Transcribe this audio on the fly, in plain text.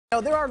Now,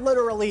 there are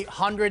literally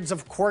hundreds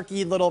of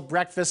quirky little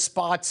breakfast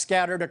spots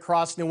scattered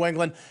across New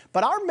England,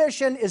 but our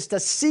mission is to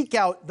seek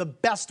out the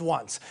best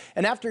ones.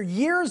 And after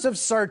years of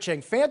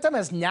searching, Phantom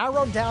has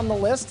narrowed down the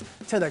list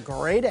to the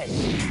grade 8.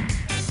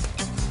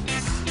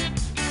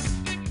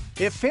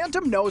 If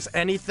Phantom knows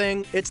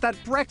anything, it's that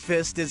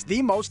breakfast is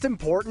the most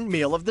important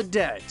meal of the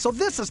day. So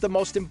this is the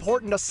most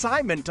important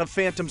assignment of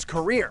Phantom's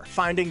career,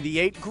 finding the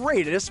 8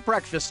 greatest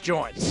breakfast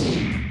joints.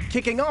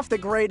 Kicking off the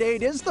grade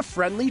 8 is the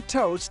Friendly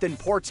Toast in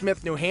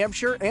Portsmouth, New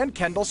Hampshire and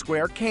Kendall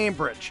Square,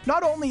 Cambridge.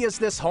 Not only is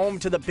this home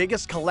to the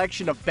biggest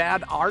collection of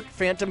bad art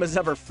Phantom has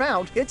ever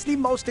found, it's the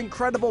most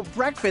incredible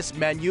breakfast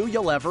menu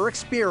you'll ever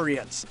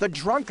experience. The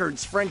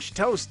Drunkard's French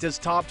Toast is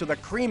topped with a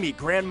creamy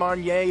Grand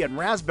Marnier and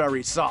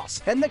raspberry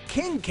sauce, and the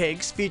King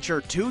Cakes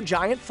feature 2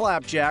 giant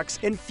flapjacks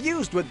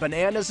infused with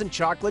bananas and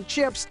chocolate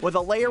chips with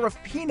a layer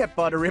of peanut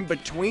butter in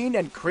between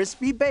and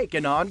crispy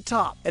bacon on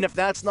top. And if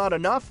that's not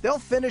enough, they'll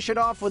finish it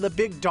off with a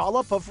big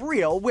dollop of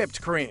real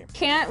whipped cream.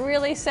 Can't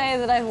really say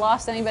that I've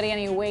lost anybody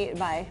any weight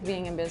by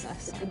being in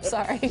business. I'm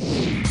sorry.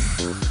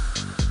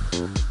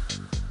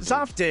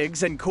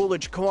 Zoftig's in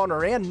Coolidge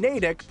Corner and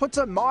Natick puts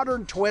a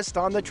modern twist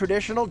on the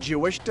traditional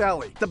Jewish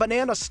deli. The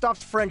banana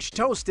stuffed French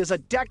toast is a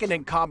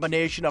decadent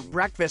combination of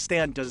breakfast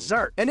and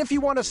dessert. And if you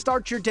want to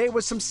start your day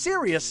with some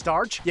serious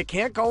starch, you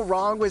can't go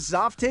wrong with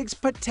Zoftig's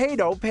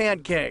potato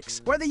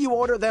pancakes. Whether you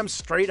order them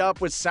straight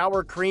up with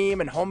sour cream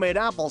and homemade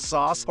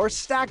applesauce or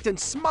stacked and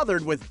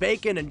smothered with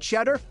bacon and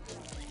cheddar,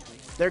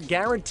 they're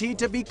guaranteed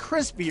to be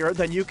crispier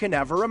than you can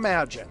ever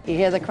imagine. You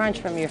hear the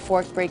crunch from your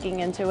fork breaking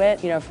into it,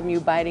 from you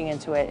biting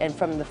into it. And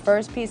from the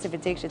first piece, if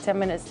it takes you 10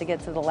 minutes to get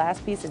to the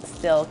last piece, it's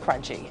still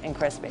crunchy and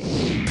crispy.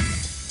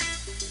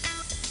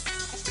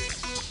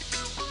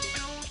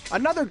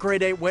 Another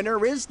grade 8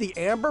 winner is the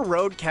Amber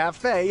Road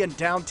Cafe in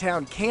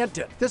downtown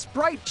Canton. This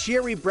bright,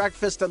 cheery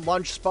breakfast and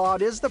lunch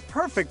spot is the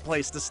perfect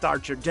place to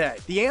start your day.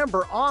 The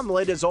Amber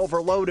omelet is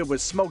overloaded with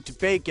smoked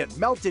bacon,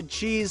 melted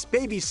cheese,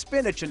 baby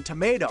spinach, and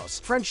tomatoes.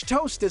 French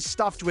toast is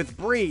stuffed with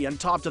brie and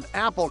topped with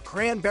apple,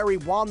 cranberry,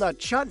 walnut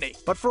chutney.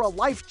 But for a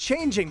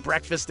life-changing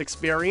breakfast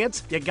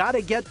experience, you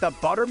gotta get the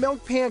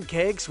buttermilk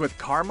pancakes with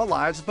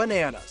caramelized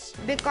bananas.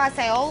 Because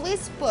I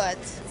always put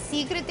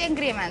secret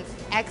ingredient,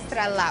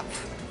 extra love.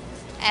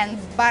 And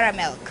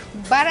buttermilk.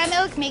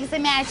 Buttermilk makes the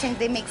matching,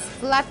 they make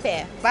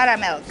fluffy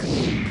buttermilk.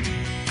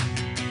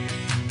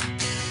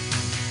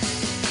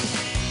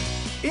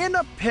 In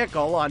a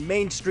Pickle on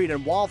Main Street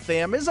in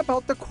Waltham is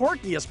about the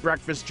quirkiest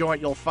breakfast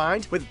joint you'll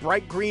find, with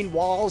bright green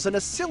walls and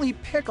a silly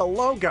pickle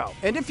logo.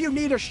 And if you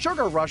need a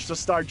sugar rush to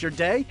start your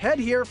day, head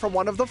here for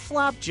one of the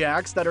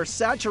flapjacks that are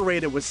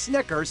saturated with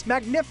Snickers,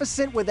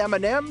 magnificent with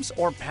M&Ms,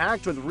 or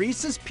packed with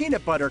Reese's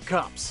peanut butter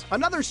cups.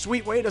 Another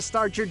sweet way to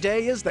start your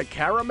day is the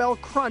Caramel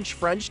Crunch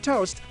French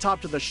Toast,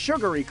 topped with a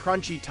sugary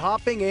crunchy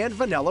topping and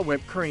vanilla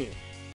whipped cream.